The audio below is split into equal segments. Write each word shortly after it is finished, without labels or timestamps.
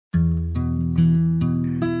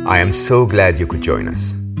I am so glad you could join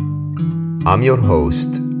us. I'm your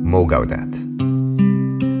host, Mo Gaudat.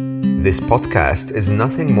 This podcast is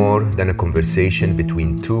nothing more than a conversation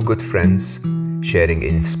between two good friends sharing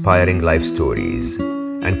inspiring life stories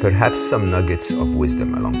and perhaps some nuggets of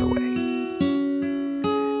wisdom along the way.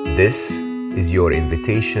 This is your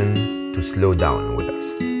invitation to slow down with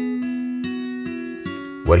us.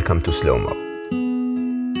 Welcome to Slow Mo.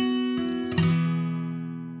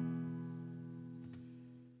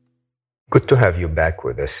 Good to have you back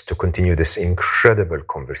with us to continue this incredible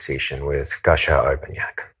conversation with Kasia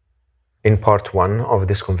Urbaniak. In part one of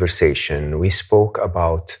this conversation, we spoke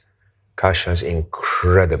about Kasia's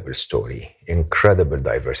incredible story, incredible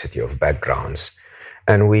diversity of backgrounds,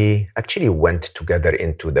 and we actually went together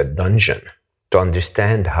into the dungeon to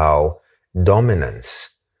understand how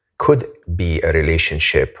dominance could be a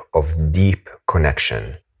relationship of deep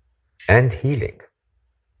connection and healing.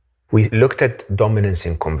 We looked at dominance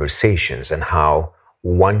in conversations and how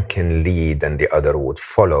one can lead and the other would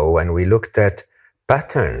follow. And we looked at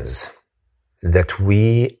patterns that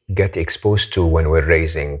we get exposed to when we're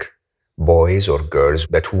raising boys or girls,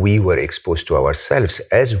 that we were exposed to ourselves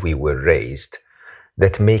as we were raised,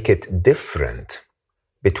 that make it different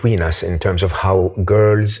between us in terms of how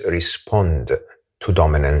girls respond to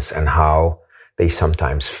dominance and how they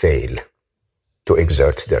sometimes fail to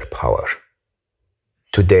exert their power.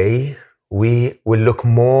 Today, we will look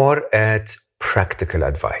more at practical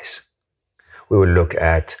advice. We will look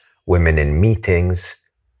at women in meetings.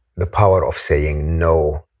 The power of saying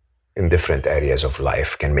no in different areas of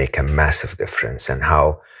life can make a massive difference, and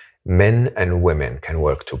how men and women can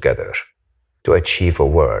work together to achieve a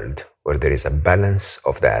world where there is a balance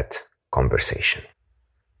of that conversation.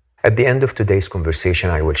 At the end of today's conversation,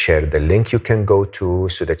 I will share the link you can go to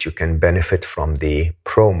so that you can benefit from the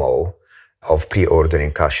promo of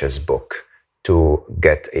pre-ordering Kasia's book to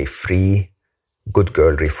get a free Good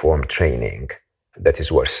Girl Reform training that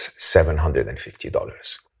is worth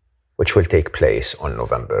 $750, which will take place on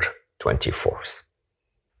November 24th.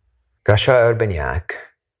 Kasia Urbaniak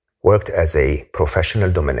worked as a professional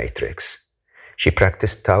dominatrix. She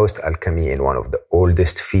practiced Taoist alchemy in one of the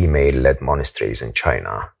oldest female-led monasteries in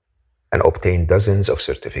China and obtained dozens of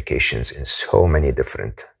certifications in so many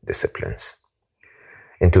different disciplines.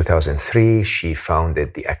 In 2003, she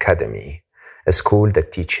founded the Academy, a school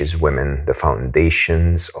that teaches women the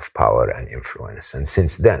foundations of power and influence. And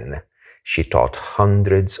since then, she taught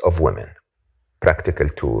hundreds of women practical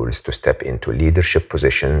tools to step into leadership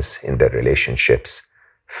positions in their relationships,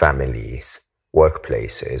 families,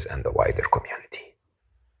 workplaces, and the wider community.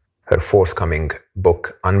 Her forthcoming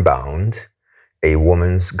book, Unbound, A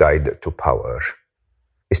Woman's Guide to Power,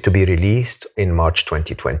 is to be released in March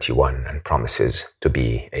 2021 and promises to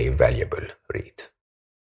be a valuable read.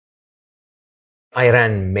 I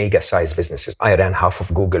ran mega-sized businesses. I ran half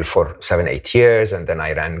of Google for 7-8 years, and then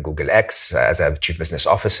I ran Google X as a chief business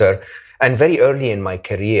officer. And very early in my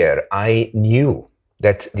career, I knew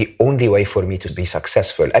that the only way for me to be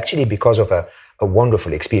successful, actually because of a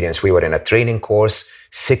wonderful experience, we were in a training course,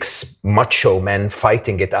 6 macho men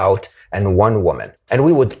fighting it out, and 1 woman. And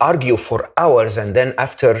we would argue for hours, and then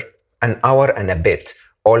after an hour and a bit,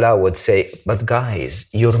 Ola would say, but guys,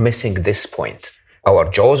 you're missing this point.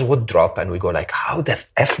 Our jaws would drop and we go like, how the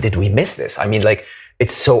F did we miss this? I mean, like,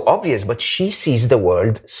 it's so obvious, but she sees the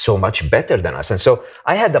world so much better than us. And so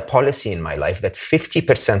I had a policy in my life that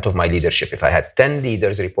 50% of my leadership, if I had 10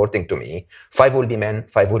 leaders reporting to me, 5 will be men,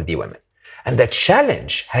 5 will be women. And the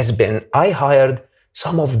challenge has been, I hired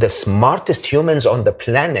some of the smartest humans on the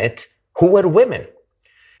planet who were women.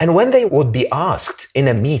 And when they would be asked in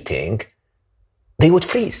a meeting, they would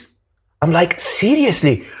freeze. I'm like,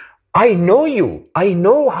 seriously, I know you. I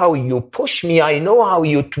know how you push me. I know how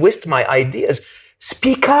you twist my ideas.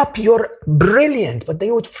 Speak up, you're brilliant. But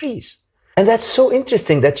they would freeze. And that's so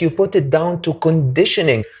interesting that you put it down to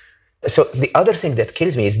conditioning. So the other thing that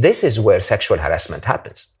kills me is this is where sexual harassment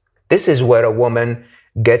happens. This is where a woman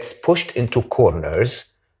gets pushed into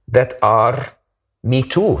corners that are Me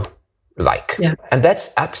Too. Yeah. And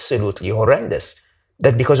that's absolutely horrendous,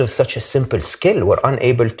 that because of such a simple skill, we're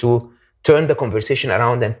unable to turn the conversation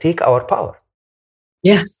around and take our power.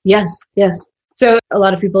 Yes. So a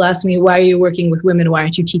lot of people ask me, why are you working with women? Why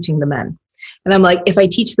aren't you teaching the men? And I'm like, if I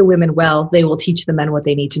teach the women well, they will teach the men what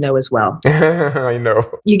they need to know as well. I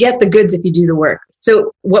know. You get the goods if you do the work.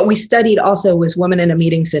 So what we studied also was woman in a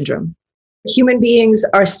meeting syndrome. Human beings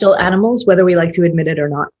are still animals, whether we like to admit it or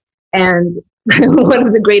not. And one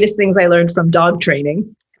of the greatest things I learned from a dog trainer,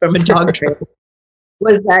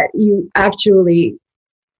 was that you actually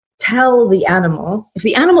tell the animal, if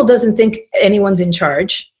the animal doesn't think anyone's in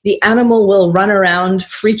charge, the animal will run around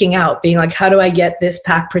freaking out, being like, how do I get this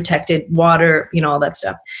pack protected, water, all that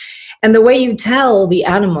stuff. And the way you tell the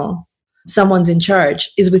animal someone's in charge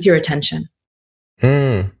is with your attention.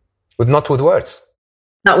 Not with words.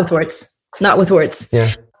 Not with words. Not with words.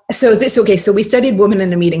 Yeah. So we studied woman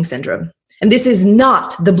in a meeting syndrome. And this is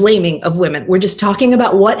not the blaming of women. We're just talking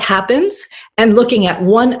about what happens and looking at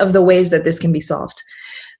one of the ways that this can be solved.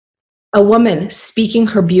 A woman speaking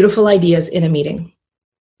her beautiful ideas in a meeting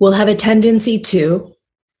will have a tendency to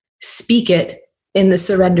speak it in the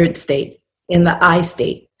surrendered state, in the I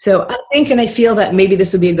state. So I think and I feel that maybe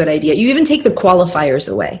this would be a good idea. You even take the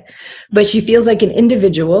qualifiers away, but she feels like an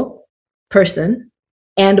individual person.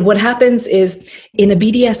 And what happens is in a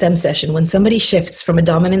BDSM session, when somebody shifts from a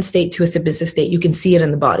dominant state to a submissive state, you can see it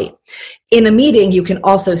in the body. In a meeting, you can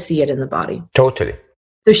also see it in the body. Totally.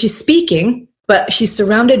 So she's speaking, but she's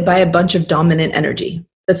surrounded by a bunch of dominant energy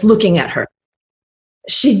that's looking at her.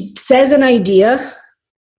 She says an idea,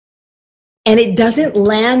 and it doesn't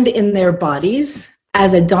land in their bodies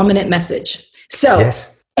as a dominant message. So yes.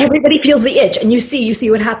 Everybody feels the itch, and you see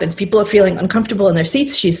what happens. People are feeling uncomfortable in their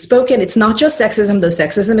seats. She's spoken. It's not just sexism, though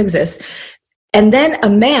sexism exists. And then a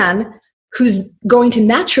man who's going to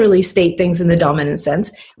naturally state things in the dominant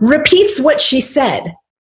sense repeats what she said.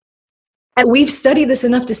 And we've studied this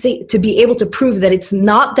enough to be able to prove that it's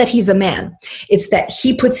not that he's a man. It's that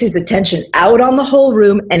he puts his attention out on the whole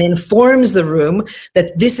room and informs the room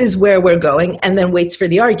that this is where we're going, and then waits for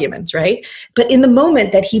the argument, right? But in the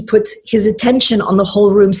moment that he puts his attention on the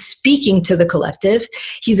whole room speaking to the collective,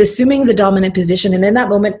 he's assuming the dominant position. And in that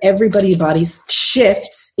moment, everybody's body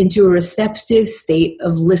shifts into a receptive state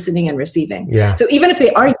of listening and receiving. Yeah. So even if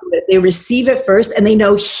they argue it, they receive it first and they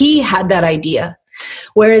know he had that idea.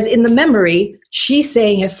 Whereas in the memory, she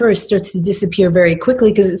saying it first starts to disappear very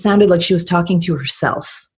quickly because it sounded like she was talking to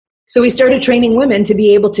herself. So we started training women to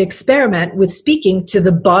be able to experiment with speaking to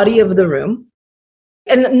the body of the room.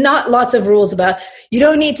 And not lots of rules about, you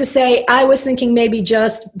don't need to say, I was thinking maybe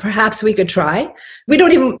just perhaps we could try. We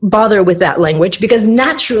don't even bother with that language because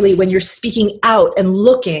naturally when you're speaking out and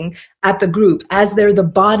looking at the group as they're the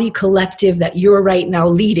body collective that you're right now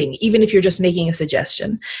leading, even if you're just making a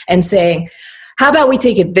suggestion and saying, how about we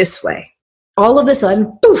take it this way? All of a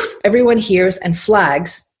sudden, poof, everyone hears and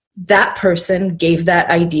flags that person gave that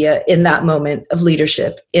idea in that moment of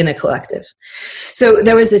leadership in a collective. So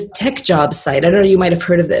there was this tech jobs site. I don't know, you might have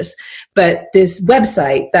heard of this, but this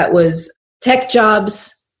website that was tech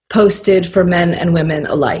jobs posted for men and women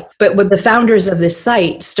alike. But when the founders of this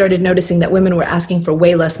site started noticing that women were asking for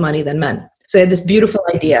way less money than men. So they had this beautiful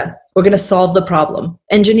idea. We're going to solve the problem.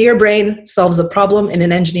 Engineer brain solves the problem in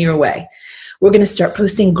an engineer way. We're going to start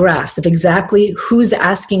posting graphs of exactly who's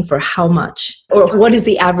asking for how much or what is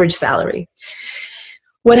the average salary.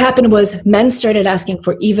 What happened was men started asking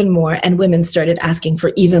for even more and women started asking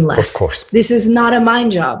for even less. Of course. This is not a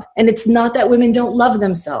mind job. And it's not that women don't love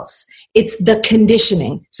themselves. It's the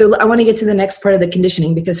conditioning. So I want to get to the next part of the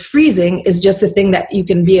conditioning because freezing is just the thing that you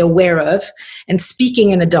can be aware of and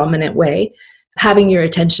speaking in a dominant way. Having your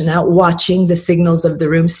attention out, watching the signals of the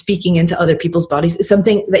room, speaking into other people's bodies is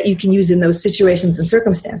something that you can use in those situations and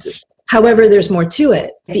circumstances. However, there's more to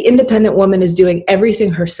it. The independent woman is doing everything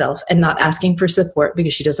herself and not asking for support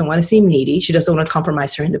because she doesn't want to seem needy. She doesn't want to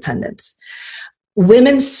compromise her independence.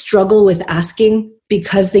 Women struggle with asking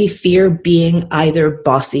because they fear being either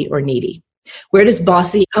bossy or needy. Where does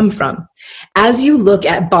bossy come from? As you look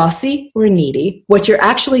at bossy or needy, what you're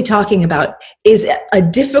actually talking about is a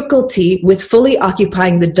difficulty with fully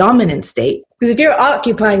occupying the dominant state. Because if you're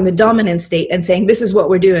occupying the dominant state and saying, this is what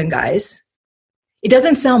we're doing, guys, it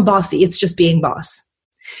doesn't sound bossy. It's just being boss.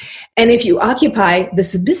 And if you occupy the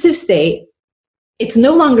submissive state, it's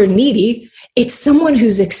no longer needy. It's someone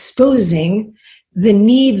who's exposing the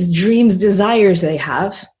needs, dreams, desires they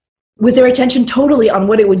have with their attention totally on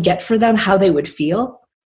what it would get for them, how they would feel.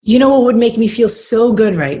 You know what would make me feel so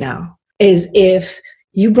good right now is if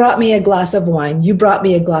you brought me a glass of wine, you brought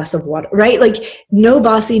me a glass of water, right? Like no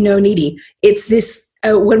bossy, no needy. It's this,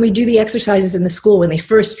 when we do the exercises in the school, when they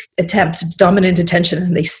first attempt dominant attention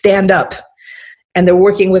and they stand up and they're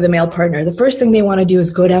working with a male partner, the first thing they want to do is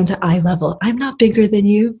go down to eye level. I'm not bigger than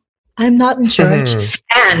you. I'm not in charge.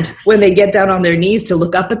 And when they get down on their knees to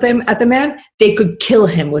look up at the man, they could kill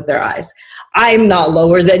him with their eyes. I'm not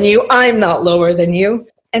lower than you. I'm not lower than you.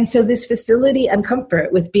 And so this facility and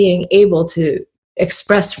comfort with being able to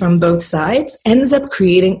express from both sides ends up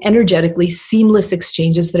creating energetically seamless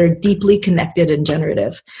exchanges that are deeply connected and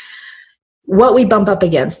generative. what we bump up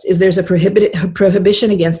against is there's a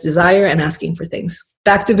prohibition against desire and asking for things.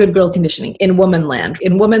 Back to good girl conditioning in woman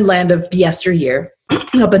land of yesteryear,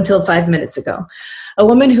 up until 5 minutes ago. A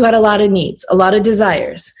woman who had a lot of needs, a lot of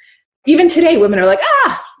desires. Even today, women are like,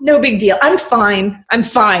 no big deal. I'm fine. I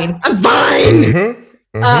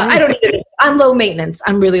don't need it. I'm low maintenance.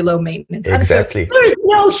 I'm really low maintenance. Exactly. There's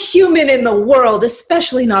no human in the world,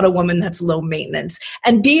 especially not a woman that's low maintenance.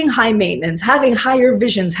 And being high maintenance, having higher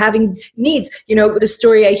visions, having needs. The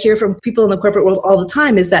story I hear from people in the corporate world all the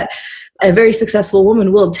time is that a very successful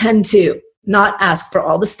woman will tend to not ask for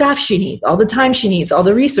all the staff she needs, all the time she needs, all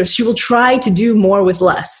the resources. She will try to do more with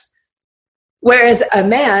less. Whereas a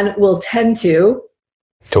man will tend to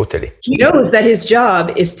Totally. He knows that his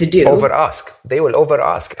job is to do. Over-ask. They will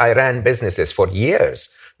over-ask. I ran businesses for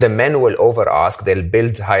years. The men will over-ask. They'll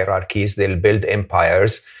build hierarchies. They'll build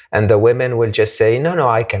empires. And the women will just say, no,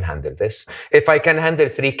 I can handle this. If I can handle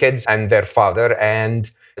 3 kids and their father and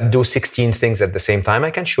do 16 things at the same time,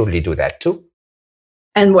 I can surely do that too.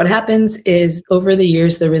 And what happens is over the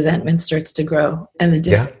years, the resentment starts to grow, and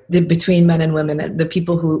between men and women, the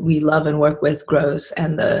people who we love and work with grows,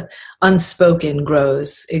 and the unspoken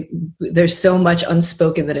grows. There's so much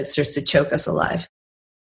unspoken that it starts to choke us alive.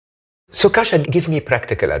 So Kasha, give me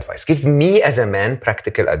practical advice. Give me as a man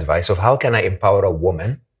practical advice of how can I empower a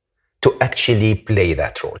woman to actually play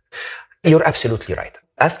that role. You're absolutely right.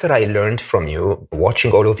 After I learned from you,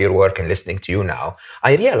 watching all of your work and listening to you now,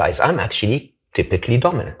 I realize I'm actually typically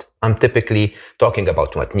dominant. I'm typically talking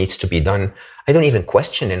about what needs to be done. I don't even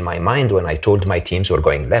question in my mind when I told my teams we're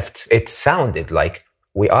going left. It sounded like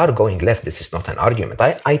we are going left. This is not an argument.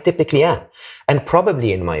 I typically am. And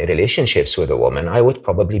probably in my relationships with a woman, I would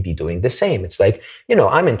probably be doing the same. It's like,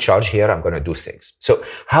 I'm in charge here. I'm going to do things. So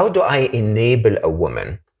how do I enable a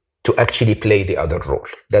woman to actually play the other role?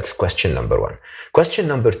 That's question number 1. Question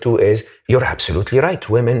number 2 is, you're absolutely right.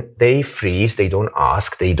 Women, they freeze, they don't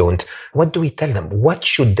ask, what do we tell them? What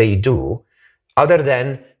should they do other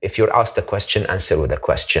than, if you're asked a question, answer with a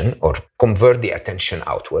question or convert the attention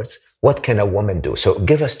outwards? What can a woman do? So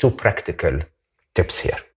give us 2 practical tips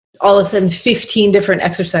here. All of a sudden, 15 different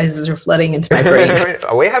exercises are flooding into my brain.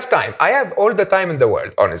 We have time. I have all the time in the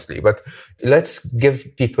world, honestly, but let's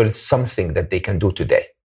give people something that they can do today.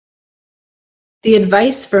 The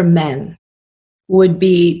advice for men would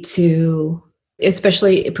be to,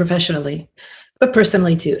 especially professionally, but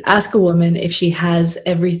personally too, ask a woman if she has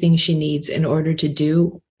everything she needs in order to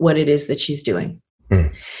do what it is that she's doing.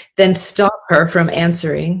 Then stop her from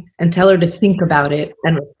answering and tell her to think about it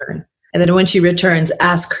and return. And then when she returns,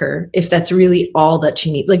 ask her if that's really all that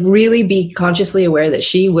she needs. Like, really be consciously aware that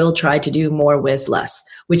she will try to do more with less,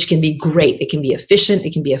 which can be great. It can be efficient.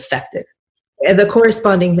 It can be effective. And the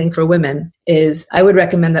corresponding thing for women is I would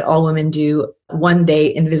recommend that all women do 1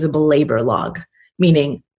 day invisible labor log,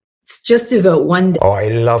 meaning just devote 1 day. Oh, I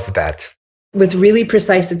love that. With really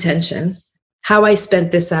precise attention, how I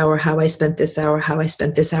spent this hour, how I spent this hour, how I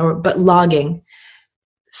spent this hour, but logging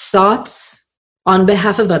thoughts on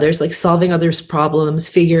behalf of others, like solving others' problems,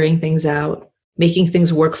 figuring things out, making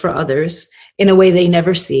things work for others in a way they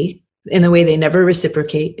never see, in a way they never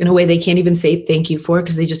reciprocate, in a way they can't even say thank you for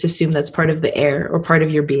because they just assume that's part of the air or part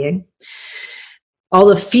of your being. All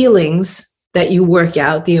the feelings that you work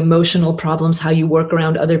out, the emotional problems, how you work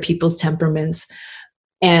around other people's temperaments,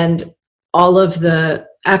 and all of the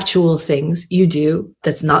actual things you do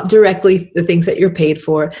that's not directly the things that you're paid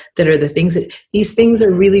for, that are the things that, these things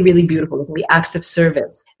are really, really beautiful. They can be acts of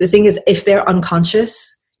service. The thing is, if they're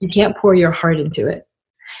unconscious, you can't pour your heart into it.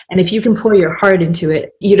 And if you can pour your heart into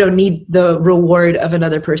it, you don't need the reward of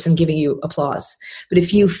another person giving you applause. But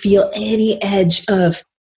if you feel any edge of,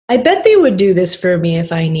 I bet they would do this for me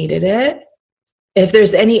if I needed it. If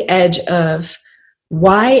there's any edge of,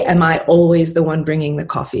 why am I always the one bringing the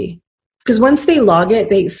coffee? Because once they log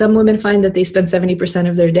it, some women find that they spend 70%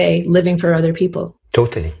 of their day living for other people.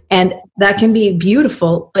 Totally. And that can be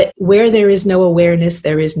beautiful, but where there is no awareness,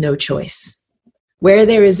 there is no choice. Where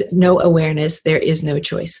there is no awareness, there is no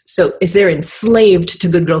choice. So if they're enslaved to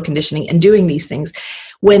good girl conditioning and doing these things,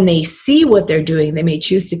 when they see what they're doing, they may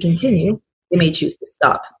choose to continue. They may choose to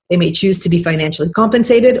stop. They may choose to be financially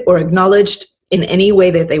compensated or acknowledged in any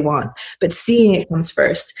way that they want. But seeing it comes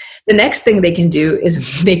first. The next thing they can do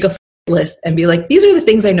is make a list and be like, these are the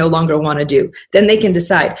things I no longer want to do. Then they can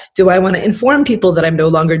decide, do I want to inform people that I'm no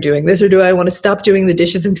longer doing this, or do I want to stop doing the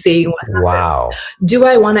dishes and seeing what happens? Wow. Do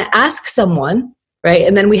I want to ask someone, right?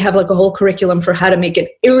 And then we have like a whole curriculum for how to make an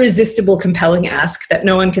irresistible, compelling ask that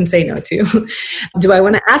no one can say no to. Do I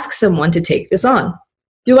want to ask someone to take this on?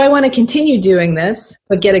 Do I want to continue doing this,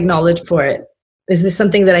 but get acknowledged for it? Is this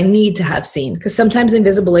something that I need to have seen? Because sometimes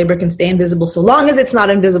invisible labor can stay invisible so long as it's not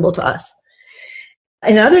invisible to us.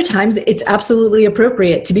 And other times it's absolutely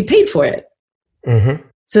appropriate to be paid for it. Mm-hmm.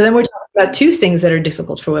 So then we're talking about two things that are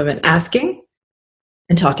difficult for women: asking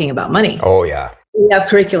and talking about money. Oh, yeah. We have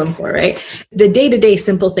curriculum for, right? The day-to-day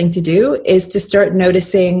simple thing to do is to start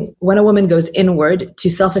noticing when a woman goes inward to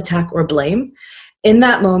self-attack or blame. In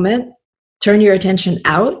that moment, turn your attention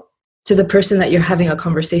out to the person that you're having a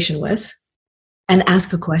conversation with and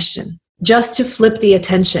ask a question, just to flip the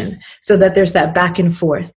attention so that there's that back and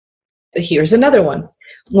forth. Here's another one.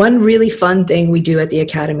 One really fun thing we do at the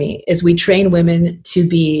Academy is we train women to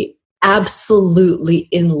be absolutely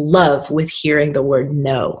in love with hearing the word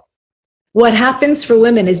no. What happens for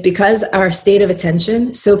women is, because our state of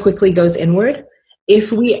attention so quickly goes inward,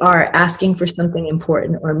 if we are asking for something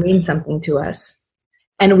important or mean something to us,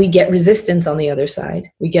 and we get resistance on the other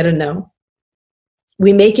side, we get a no,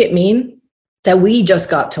 we make it mean that we just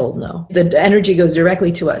got told no. The energy goes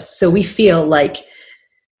directly to us. So we feel like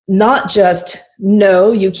not just,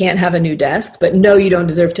 no, you can't have a new desk, but no, you don't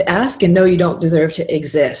deserve to ask, and no, you don't deserve to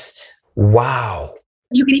exist. Wow.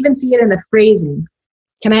 You can even see it in the phrasing.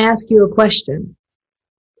 Can I ask you a question?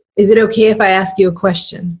 Is it okay if I ask you a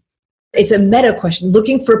question? It's a meta question,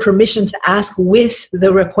 looking for permission to ask with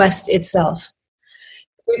the request itself.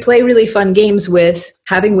 We play really fun games with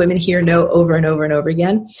having women hear no over and over and over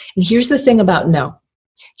again. And here's the thing about no.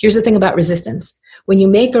 Here's the thing about resistance. When you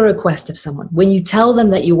make a request of someone, when you tell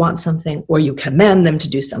them that you want something or you command them to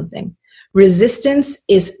do something, resistance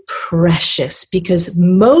is precious, because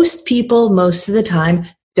most people, most of the time,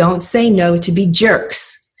 don't say no to be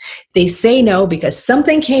jerks. They say no because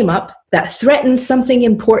something came up that threatened something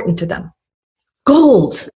important to them.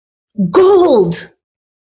 Gold. Gold.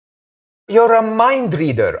 You're a mind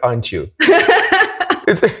reader, aren't you?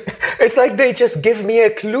 It's like they just give me a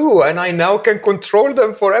clue and I now can control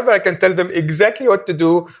them forever. I can tell them exactly what to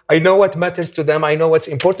do. I know what matters to them. I know what's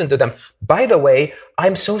important to them. By the way,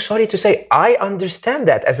 I'm so sorry to say, I understand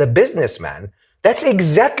that as a businessman. That's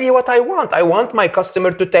exactly what I want. I want my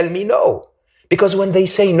customer to tell me no. Because when they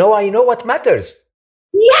say no, I know what matters.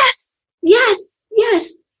 Yes, yes,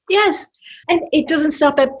 yes, yes. And it doesn't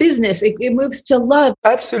stop at business. It moves to love.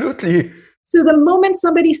 Absolutely. So the moment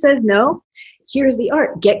somebody says no, here's the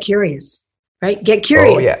art. Get curious, right? Get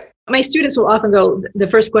curious. Oh, yeah. My students will often go, the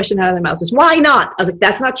first question out of their mouth is, why not? I was like,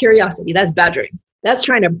 that's not curiosity. That's badgering. That's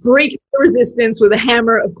trying to break the resistance with a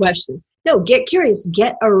hammer of questions. No, get curious.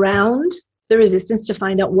 Get around the resistance to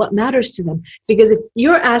find out what matters to them. Because if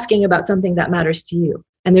you're asking about something that matters to you,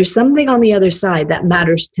 and there's something on the other side that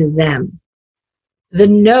matters to them, the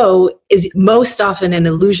no is most often an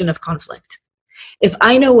illusion of conflict. If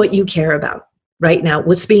I know what you care about right now,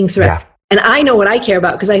 what's being threatened, and I know what I care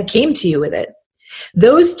about because I came to you with it,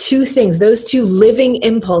 those two things, those two living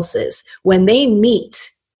impulses, when they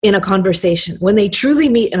meet in a conversation, when they truly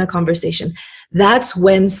meet in a conversation, that's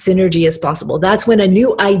when synergy is possible. That's when a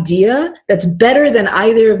new idea that's better than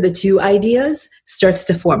either of the two ideas starts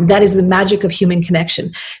to form. That is the magic of human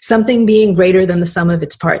connection. Something being greater than the sum of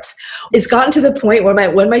its parts. It's gotten to the point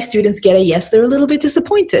where when my students get a yes, they're a little bit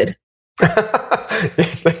disappointed.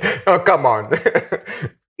 It's like, oh, come on.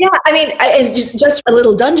 Yeah, I mean, just a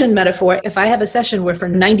little dungeon metaphor. If I have a session where for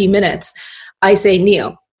 90 minutes, I say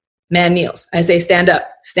kneel, man kneels. I say stand up,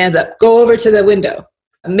 stands up, go over to the window,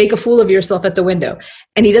 make a fool of yourself at the window.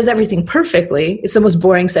 And he does everything perfectly. It's the most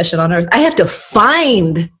boring session on earth. I have to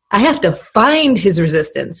find his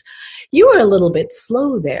resistance. You are a little bit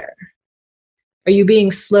slow there. Are you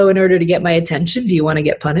being slow in order to get my attention? Do you want to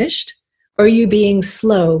get punished? Or are you being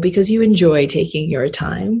slow because you enjoy taking your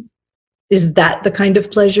time? Is that the kind of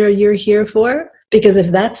pleasure you're here for? Because if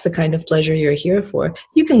that's the kind of pleasure you're here for,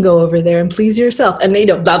 you can go over there and please yourself. And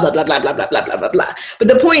blah, blah, blah, blah, blah, blah, blah, blah, blah, blah. But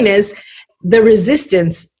the point is, the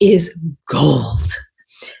resistance is gold.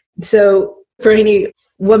 So for any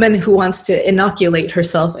woman who wants to inoculate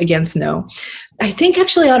herself against no, I think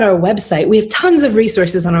actually on our website, we have tons of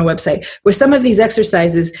resources on our website where some of these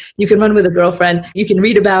exercises you can run with a girlfriend, you can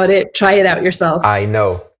read about it, try it out yourself. I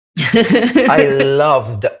know. I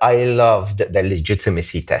loved the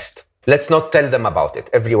legitimacy test. Let's not tell them about it.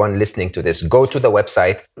 Everyone listening to this, go to the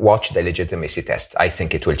website, watch the legitimacy test. I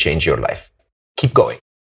think it will change your life. Keep going.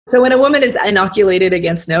 So when a woman is inoculated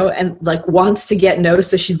against no and like wants to get no,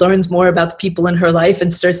 so she learns more about the people in her life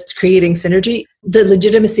and starts creating synergy, the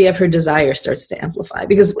legitimacy of her desire starts to amplify.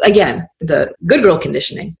 Because again, the good girl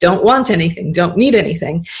conditioning, don't want anything, don't need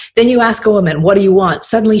anything. Then you ask a woman, what do you want?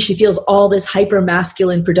 Suddenly she feels all this hyper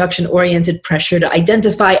masculine production oriented pressure to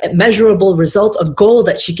identify a measurable result, a goal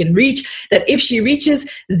that she can reach, that if she reaches,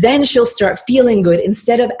 then she'll start feeling good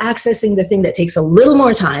instead of accessing the thing that takes a little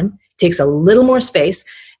more time, takes a little more space,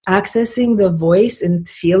 accessing the voice and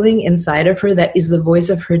feeling inside of her that is the voice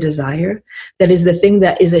of her desire, that is the thing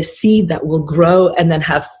that is a seed that will grow and then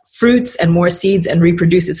have fruits and more seeds and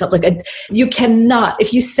reproduce itself. You cannot,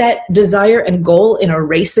 if you set desire and goal in a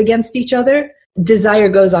race against each other, desire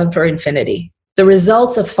goes on for infinity. The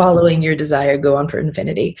results of following your desire go on for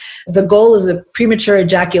infinity. The goal is a premature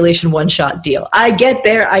ejaculation one-shot deal. I get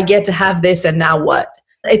there, I get to have this, and now what?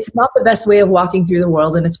 It's not the best way of walking through the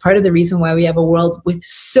world, and it's part of the reason why we have a world with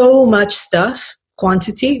so much stuff,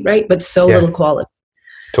 quantity, right, but so little quality.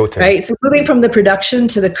 Totally. Right? So moving from the production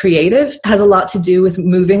to the creative has a lot to do with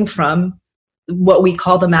moving from what we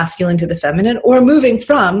call the masculine to the feminine, or moving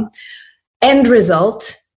from end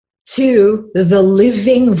result to the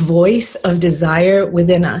living voice of desire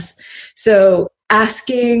within us. So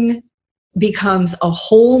asking becomes a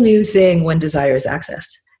whole new thing when desire is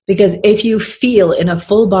accessed. Because if you feel in a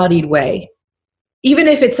full-bodied way, even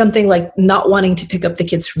if it's something like not wanting to pick up the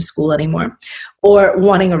kids from school anymore, or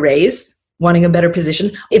wanting a raise, wanting a better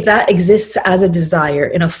position, if that exists as a desire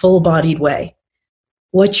in a full-bodied way,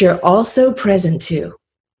 what you're also present to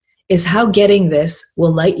is how getting this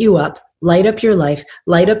will light you up, light up your life,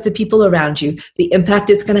 light up the people around you, the impact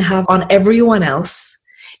it's going to have on everyone else.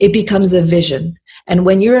 It becomes a vision. And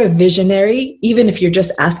when you're a visionary, even if you're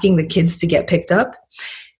just asking the kids to get picked up,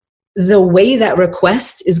 the way that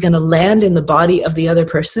request is going to land in the body of the other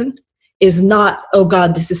person is not, oh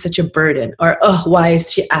God, this is such a burden, or oh, why is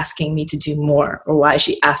she asking me to do more, or why is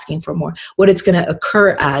she asking for more? What it's going to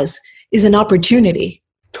occur as is an opportunity.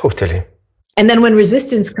 Totally. And then when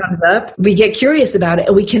resistance comes up, we get curious about it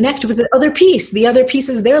and we connect with the other piece. The other piece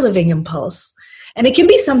is their living impulse. And it can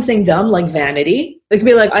be something dumb like vanity. It can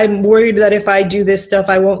be like, I'm worried that if I do this stuff,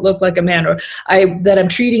 I won't look like a man, or that I'm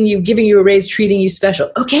treating you, giving you a raise, treating you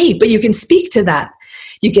special. Okay, but you can speak to that.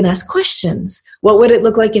 You can ask questions. What would it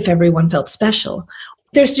look like if everyone felt special?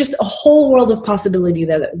 There's just a whole world of possibility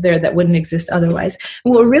there that wouldn't exist otherwise.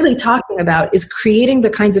 And what we're really talking about is creating the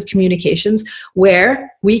kinds of communications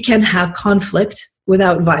where we can have conflict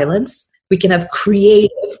without violence. We can have creative,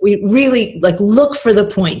 we really look for the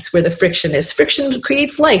points where the friction is. Friction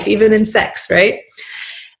creates life, even in sex, right?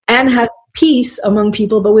 And have peace among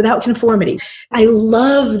people, but without conformity. I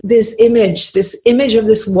love this image of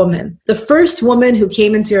this woman. The first woman who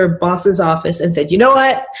came into her boss's office and said, you know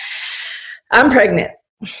what? I'm pregnant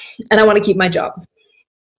and I want to keep my job.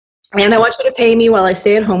 And I want you to pay me while I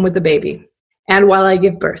stay at home with the baby and while I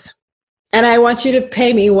give birth. And I want you to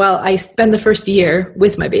pay me while I spend the first year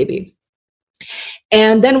with my baby.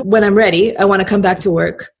 And then when I'm ready, I want to come back to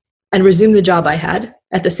work and resume the job I had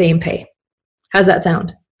at the same pay. How's that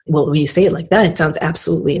sound? Well, when you say it like that, it sounds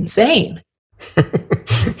absolutely insane.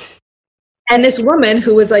 And this woman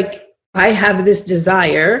who was like, I have this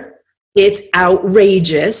desire. It's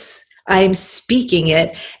outrageous. I'm speaking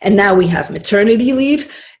it. And now we have maternity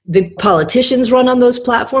leave. The politicians run on those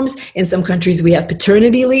platforms. In some countries, we have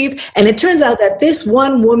paternity leave. And it turns out that this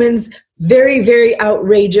one woman's very, very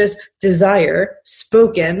outrageous desire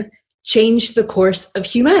spoken changed the course of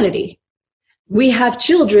humanity. We have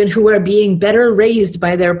children who are being better raised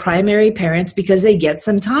by their primary parents because they get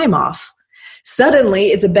some time off.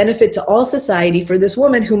 Suddenly, it's a benefit to all society for this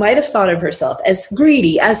woman who might have thought of herself as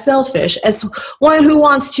greedy, as selfish, as one who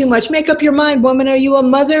wants too much. Make up your mind, woman. Are you a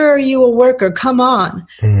mother or are you a worker? Come on.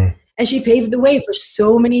 Mm. And she paved the way for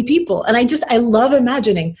so many people. And I love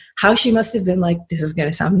imagining how she must have been like, this is going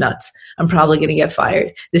to sound nuts. I'm probably going to get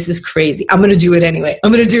fired. This is crazy. I'm going to do it anyway.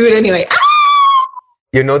 Ah!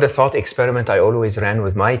 You know, the thought experiment I always ran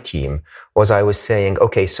with my team was I was saying,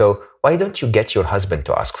 okay, so why don't you get your husband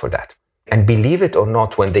to ask for that? And believe it or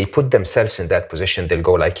not, when they put themselves in that position, they'll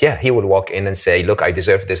go like, yeah, he will walk in and say, look, I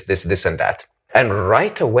deserve this, this, this, and that. And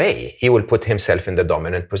right away, he will put himself in the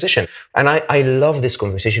dominant position. And I love this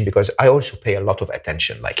conversation because I also pay a lot of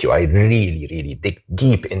attention like you. I really, really dig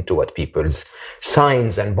deep into what people's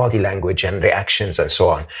signs and body language and reactions and so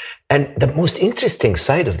on. And the most interesting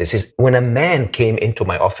side of this is when a man came into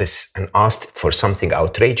my office and asked for something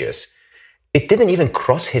outrageous, it didn't even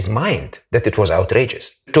cross his mind that it was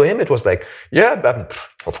outrageous. To him, it was like, yeah,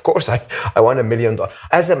 of course, I want $1 million.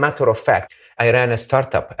 As a matter of fact, I ran a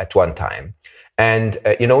startup at one time. And,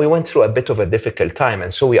 we went through a bit of a difficult time.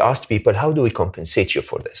 And so we asked people, how do we compensate you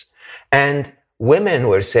for this? And women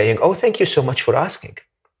were saying, oh, thank you so much for asking.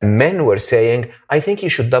 Men were saying, I think you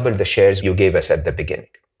should double the shares you gave us at the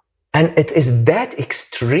beginning. And it is that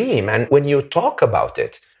extreme. And when you talk about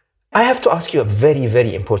it, I have to ask you a very,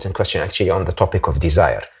 very important question, actually, on the topic of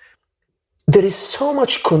desire. There is so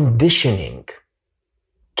much conditioning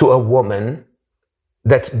to a woman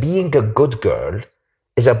that being a good girl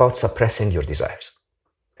is about suppressing your desires.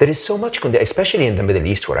 There is so much, especially in the Middle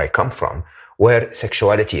East, where I come from, where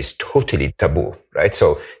sexuality is totally taboo, right? So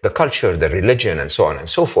the culture, the religion, and so on and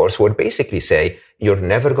so forth would basically say, you're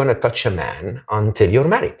never going to touch a man until you're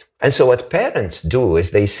married. And so what parents do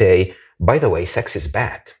is they say, by the way, sex is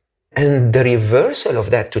bad. And the reversal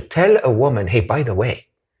of that to tell a woman, hey, by the way,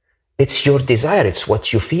 it's your desire, it's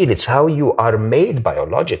what you feel, it's how you are made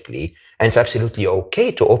biologically, and it's absolutely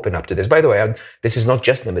okay to open up to this. By the way, this is not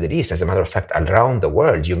just in the Middle East. As a matter of fact, around the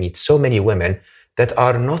world, you meet so many women that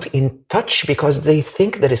are not in touch because they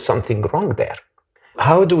think there is something wrong there.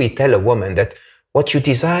 How do we tell a woman that what you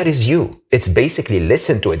desire is you? It's basically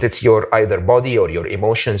listen to it. It's your either body or your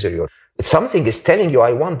emotions or something is telling you,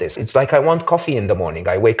 I want this. It's like I want coffee in the morning.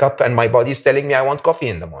 I wake up and my body is telling me I want coffee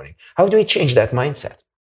in the morning. How do we change that mindset?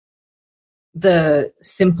 The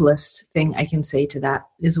simplest thing I can say to that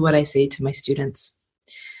is what I say to my students.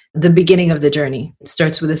 The beginning of the journey, it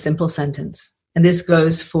starts with a simple sentence. And this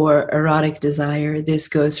goes for erotic desire. This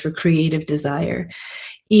goes for creative desire.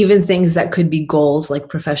 Even things that could be goals like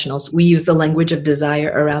professionals. We use the language of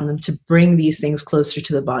desire around them to bring these things closer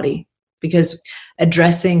to the body. Because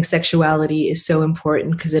addressing sexuality is so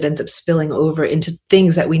important because it ends up spilling over into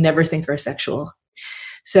things that we never think are sexual.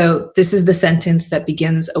 So this is the sentence that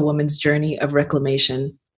begins a woman's journey of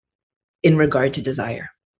reclamation in regard to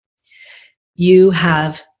desire. You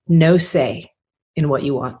have no say in what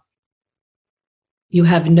you want. You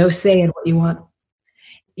have no say in what you want.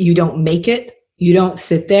 You don't make it. You don't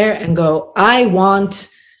sit there and go, I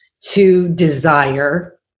want to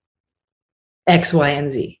desire X, Y,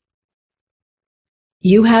 and Z.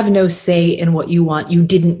 You have no say in what you want. You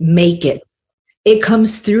didn't make it. It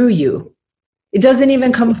comes through you. It doesn't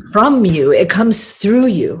even come from you. It comes through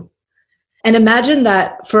you. And imagine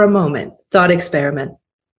that for a moment, thought experiment,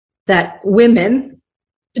 that women,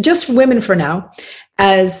 just women for now,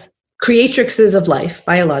 as creatrixes of life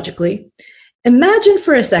biologically, imagine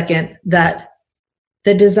for a second that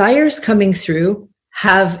the desires coming through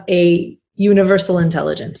have a universal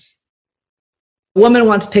intelligence. A woman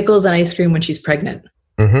wants pickles and ice cream when she's pregnant.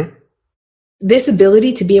 Mm-hmm. This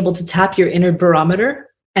ability to be able to tap your inner barometer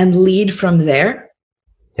and lead from there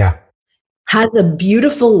has a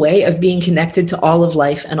beautiful way of being connected to all of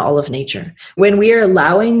life and all of nature. When we are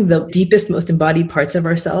allowing the deepest, most embodied parts of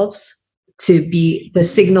ourselves to be the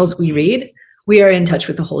signals we read, we are in touch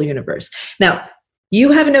with the whole universe. Now,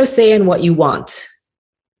 you have no say in what you want.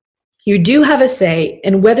 You do have a say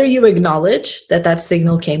in whether you acknowledge that that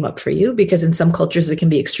signal came up for you, because in some cultures it can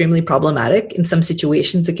be extremely problematic. In some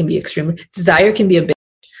situations it can be desire can be a bitch.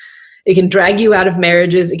 It can drag you out of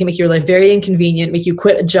marriages. It can make your life very inconvenient, make you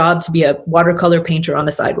quit a job to be a watercolor painter on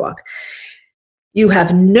a sidewalk. You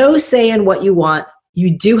have no say in what you want.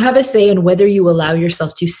 You do have a say in whether you allow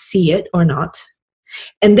yourself to see it or not.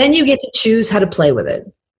 And then you get to choose how to play with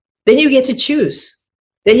it. Then you get to choose.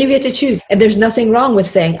 And there's nothing wrong with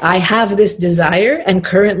saying, I have this desire and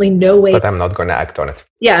currently no way. But I'm not going to act on it.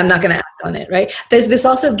 Yeah, I'm not going to act on it, right? This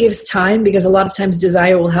also gives time, because a lot of times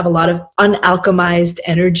desire will have a lot of unalchemized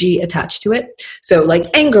energy attached to it. So like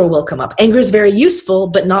anger will come up. Anger is very useful,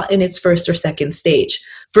 but not in its first or second stage.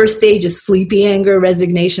 First stage is sleepy anger,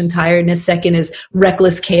 resignation, tiredness. Second is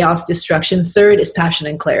reckless chaos, destruction. Third is passion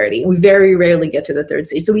and clarity. We very rarely get to the third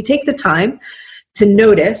stage. So we take the time to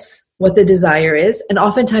notice what the desire is. And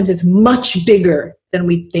oftentimes it's much bigger than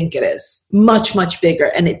we think it is. Much, much bigger.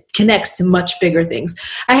 And it connects to much bigger things.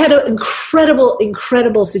 I had an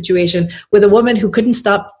incredible situation with a woman who couldn't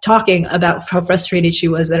stop talking about how frustrated she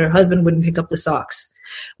was that her husband wouldn't pick up the socks.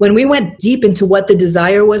 When we went deep into what the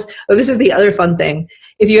desire was, this is the other fun thing.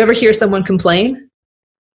 If you ever hear someone complain,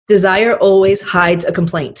 desire always hides a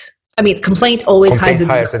complaint. I mean, complaint always hides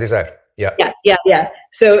a desire. Yeah.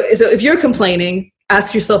 So if you're complaining,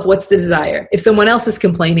 ask yourself, what's the desire? If someone else is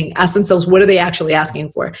complaining, ask themselves, what are they actually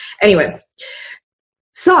asking for? Anyway,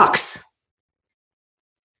 socks.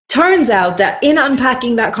 Turns out that in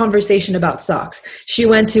unpacking that conversation about socks, she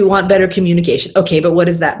went to want better communication. Okay, but what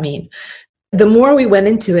does that mean? The more we went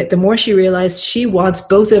into it, the more she realized she wants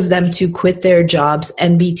both of them to quit their jobs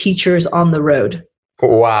and be teachers on the road.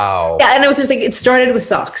 Wow. Yeah, and I was just like, it started with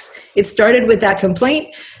socks. It started with that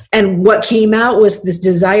complaint. And what came out was this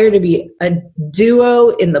desire to be a duo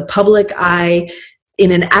in the public eye,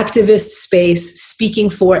 in an activist space, speaking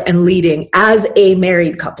for and leading as a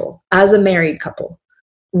married couple.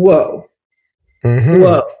 Whoa. Mm-hmm.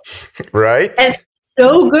 Whoa. Right? And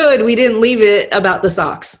so good we didn't leave it about the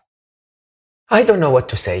socks. I don't know what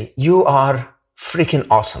to say. You are freaking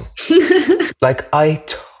awesome. Like, I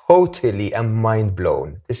totally am mind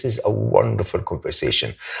blown. This is a wonderful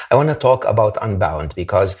conversation. I want to talk about Unbound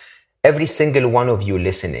because every single one of you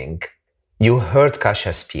listening, you heard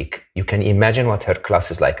Kasha speak. You can imagine what her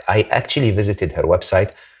class is like. I actually visited her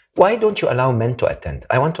website. Why don't you allow men to attend?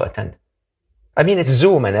 I want to attend. I mean, it's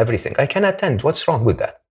Zoom and everything. I can attend. What's wrong with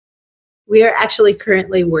that? We are actually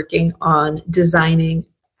currently working on designing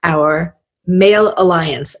our male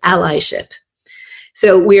alliance, allyship.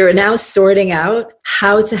 So we are now sorting out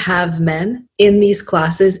how to have men in these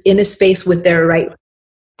classes in a space with their right.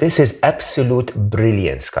 This is absolute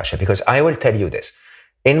brilliance, Kasha, because I will tell you this.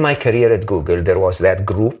 In my career at Google, there was that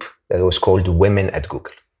group that was called Women at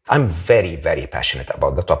Google. I'm very, very passionate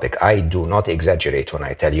about the topic. I do not exaggerate when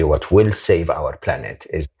I tell you what will save our planet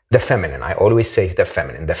is the feminine. I always say the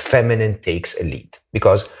feminine. The feminine takes a lead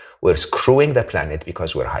because we're screwing the planet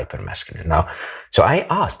because we're hyper-masculine. Now, so I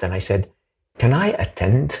asked and I said, can I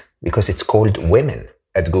attend? Because it's called Women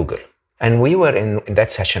at Google. And we were in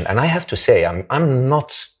that session. And I have to say, I'm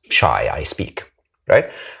not shy. I speak,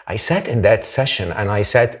 right? I sat in that session and I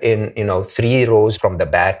sat in, 3 rows from the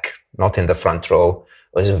back, not in the front row.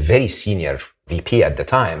 I was a very senior VP at the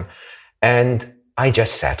time. And I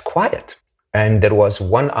just sat quiet. And there was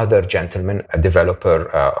one other gentleman, a developer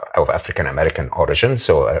of African-American origin,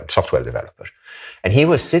 so a software developer. And he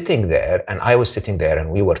was sitting there and I was sitting there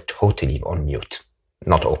and we were totally on mute,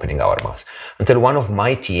 not opening our mouths. Until one of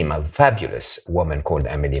my team, a fabulous woman called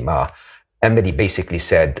Emily Ma, Emily basically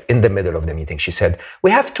said in the middle of the meeting, she said,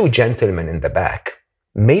 we have 2 gentlemen in the back.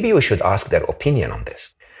 Maybe we should ask their opinion on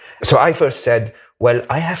this. So I first said, well,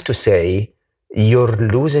 I have to say, you're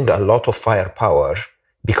losing a lot of firepower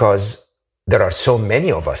because there are so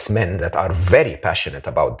many of us men that are very passionate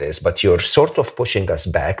about this, but you're sort of pushing us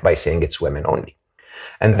back by saying it's women only.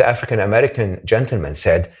 And the African-American gentleman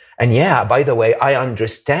said, and yeah, by the way, I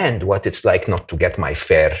understand what it's like not to get my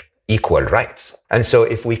fair equal rights. And so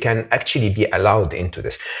if we can actually be allowed into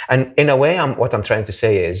this, and in a way, what I'm trying to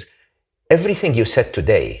say is everything you said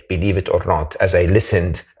today, believe it or not, as I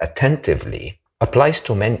listened attentively, applies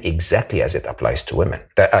to men exactly as it applies to women.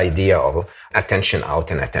 The idea of attention out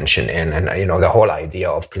and attention in, and the whole idea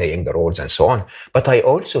of playing the roles and so on. But I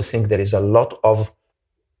also think there is a lot of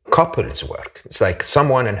couples work. It's like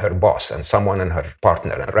someone and her boss and someone and her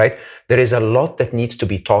partner, right? There is a lot that needs to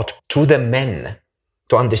be taught to the men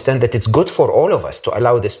to understand that it's good for all of us to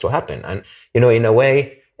allow this to happen. And, in a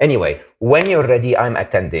way, anyway, when you're ready, I'm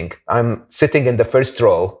attending. I'm sitting in the first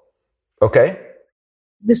row, okay?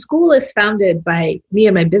 The school is founded by me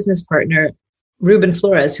and my business partner, Ruben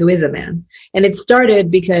Flores, who is a man. And it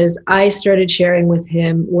started because I started sharing with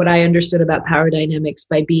him what I understood about power dynamics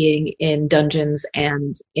by being in dungeons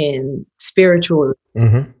and in spiritual.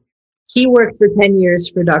 Mm-hmm. He worked for 10 years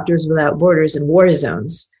for Doctors Without Borders in war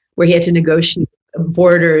zones, where he had to negotiate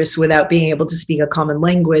borders without being able to speak a common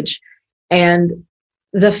language. And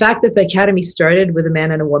the fact that the academy started with a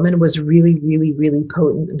man and a woman was really, really, really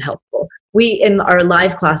potent and helpful. We, in our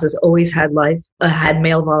live classes, always had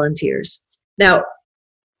male volunteers. Now,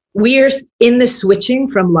 we are in the switching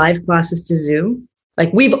from live classes to Zoom.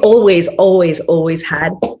 Like we've always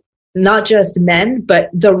had not just men, but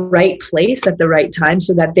the right place at the right time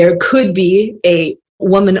so that there could be a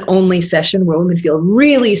woman-only session where women feel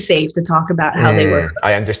really safe to talk about how they work.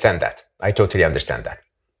 I understand that. I totally understand that.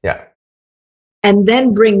 Yeah. And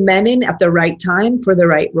then bring men in at the right time for the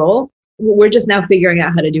right role. We're just now figuring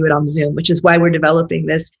out how to do it on Zoom, which is why we're developing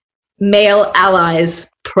this Male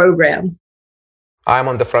Allies program. I'm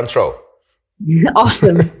on the front row.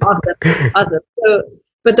 Awesome. So,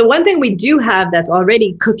 but the one thing we do have that's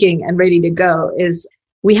already cooking and ready to go is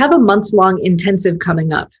we have a month-long intensive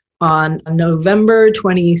coming up on November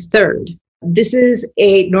 23rd. This is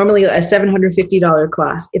normally a $750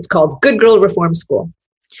 class. It's called Good Girl Reform School.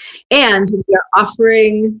 And we are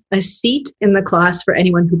offering a seat in the class for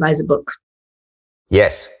anyone who buys a book.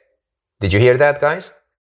 Yes. Did you hear that, guys?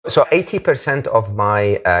 So 80% of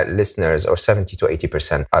my listeners, or 70 to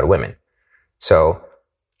 80%, are women. So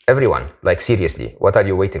everyone, seriously, what are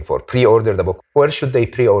you waiting for? Pre-order the book. Where should they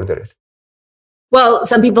pre-order it? Well,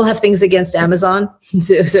 some people have things against Amazon.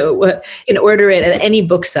 So you can order it at any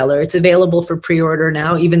bookseller. It's available for pre-order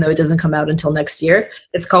now, even though it doesn't come out until next year.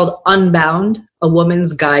 It's called Unbound, A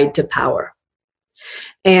Woman's Guide to Power.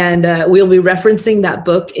 And we'll be referencing that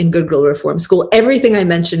book in Good Girl Reform School. Everything I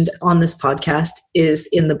mentioned on this podcast is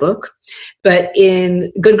in the book. But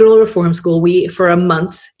in Good Girl Reform School, we, for a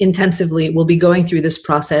month intensively, will be going through this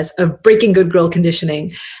process of breaking good girl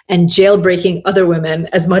conditioning and jailbreaking other women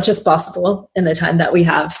as much as possible in the time that we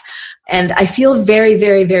have. And I feel very,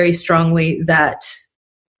 very, very strongly that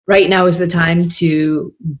right now is the time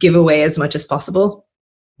to give away as much as possible.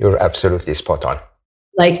 You're absolutely spot on.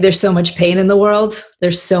 Like, there's so much pain in the world.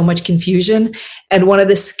 There's so much confusion. And one of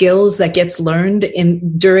the skills that gets learned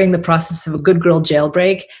during the process of a good girl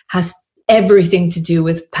jailbreak has everything to do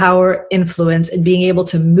with power, influence, and being able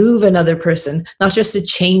to move another person, not just to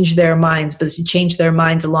change their minds, but to change their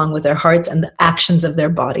minds along with their hearts and the actions of their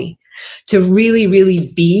body. To really,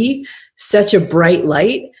 really be such a bright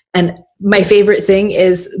light. And my favorite thing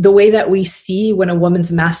is the way that we see when a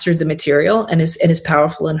woman's mastered the material and is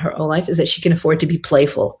powerful in her own life is that she can afford to be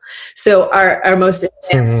playful. So our most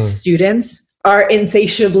advanced students are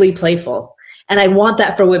insatiably playful. And I want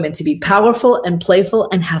that for women, to be powerful and playful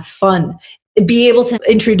and have fun, be able to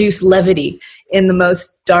introduce levity in the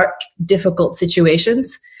most dark, difficult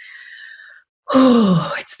situations.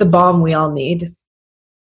 Oh, it's the balm we all need.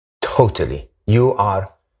 Totally. You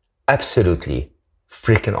are absolutely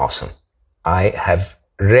freaking awesome. I have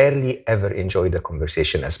rarely ever enjoyed a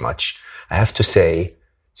conversation as much. I have to say,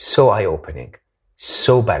 so eye-opening,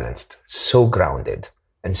 so balanced, so grounded,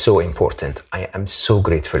 and so important. I am so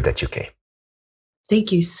grateful that you came.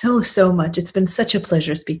 Thank you so, so much. It's been such a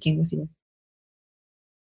pleasure speaking with you.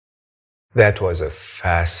 That was a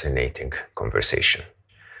fascinating conversation.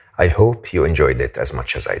 I hope you enjoyed it as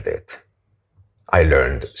much as I did. I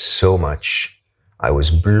learned so much. I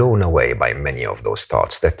was blown away by many of those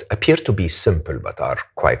thoughts that appear to be simple but are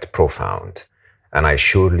quite profound. And I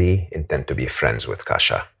surely intend to be friends with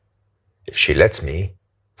Kasha, if she lets me,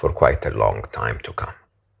 for quite a long time to come.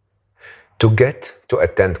 To get to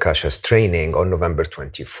attend Kasha's training on November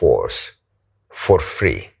 24th for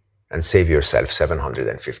free and save yourself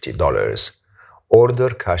 $750,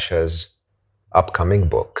 order Kasha's upcoming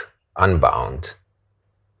book, Unbound.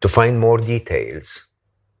 To find more details,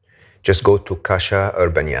 just go to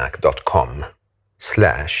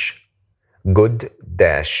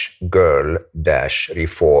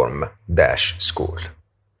kasha.urbaniak.com/good-girl-reform-school.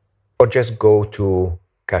 Or just go to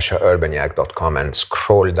kashaurbaniak.com and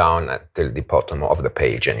scroll down until the bottom of the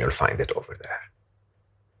page and you'll find it over there.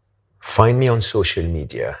 Find me on social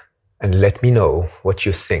media and let me know what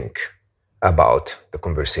you think about the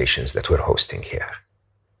conversations that we're hosting here.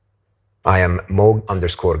 I am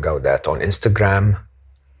Mo_Gaudat on Instagram,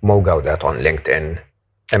 Mo Gaudat on LinkedIn,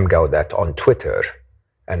 M Gaudat on Twitter,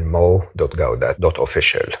 and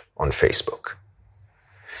mo.gaudat.official on Facebook.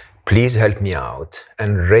 Please help me out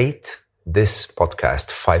and rate this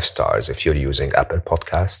podcast 5 stars if you're using Apple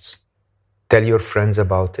Podcasts. Tell your friends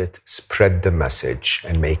about it, spread the message,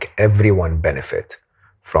 and make everyone benefit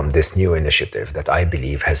from this new initiative that I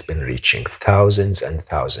believe has been reaching thousands and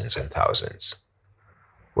thousands and thousands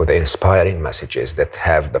with inspiring messages that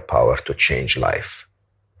have the power to change life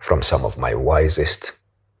from some of my wisest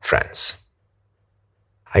friends.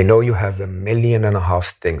 I know you have 1.5 million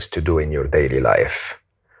things to do in your daily life,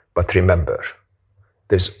 but remember,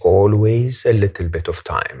 there's always a little bit of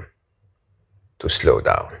time to slow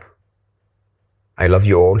down. I love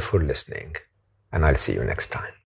you all for listening, and I'll see you next time.